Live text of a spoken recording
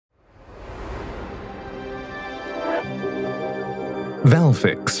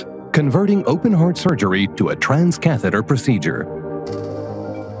VALFIX, converting open heart surgery to a transcatheter procedure.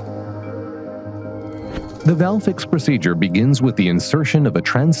 The VALFIX procedure begins with the insertion of a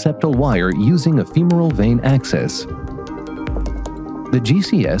transeptal wire using a femoral vein access. The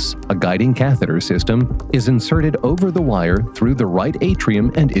GCS, a guiding catheter system, is inserted over the wire through the right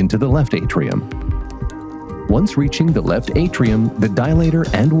atrium and into the left atrium. Once reaching the left atrium, the dilator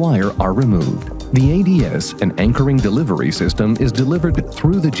and wire are removed. The ADS, an anchoring delivery system, is delivered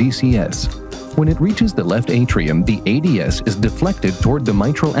through the GCS. When it reaches the left atrium, the ADS is deflected toward the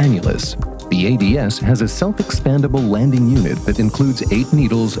mitral annulus. The ADS has a self-expandable landing unit that includes 8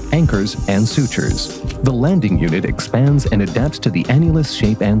 needles, anchors, and sutures. The landing unit expands and adapts to the annulus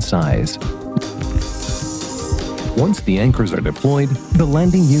shape and size. Once the anchors are deployed, the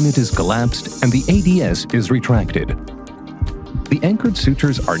landing unit is collapsed and the ADS is retracted. The anchored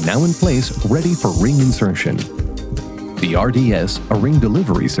sutures are now in place, ready for ring insertion. The RDS, a ring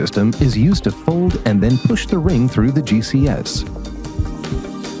delivery system, is used to fold and then push the ring through the GCS.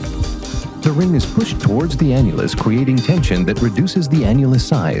 The ring is pushed towards the annulus, creating tension that reduces the annulus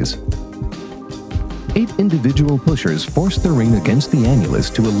size. 8 individual pushers force the ring against the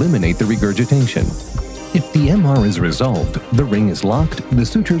annulus to eliminate the regurgitation. If the MR is resolved, the ring is locked, the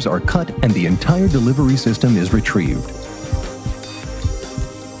sutures are cut, and the entire delivery system is retrieved.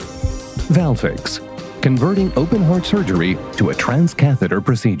 VALFIX, converting open heart surgery to a transcatheter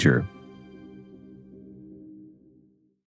procedure.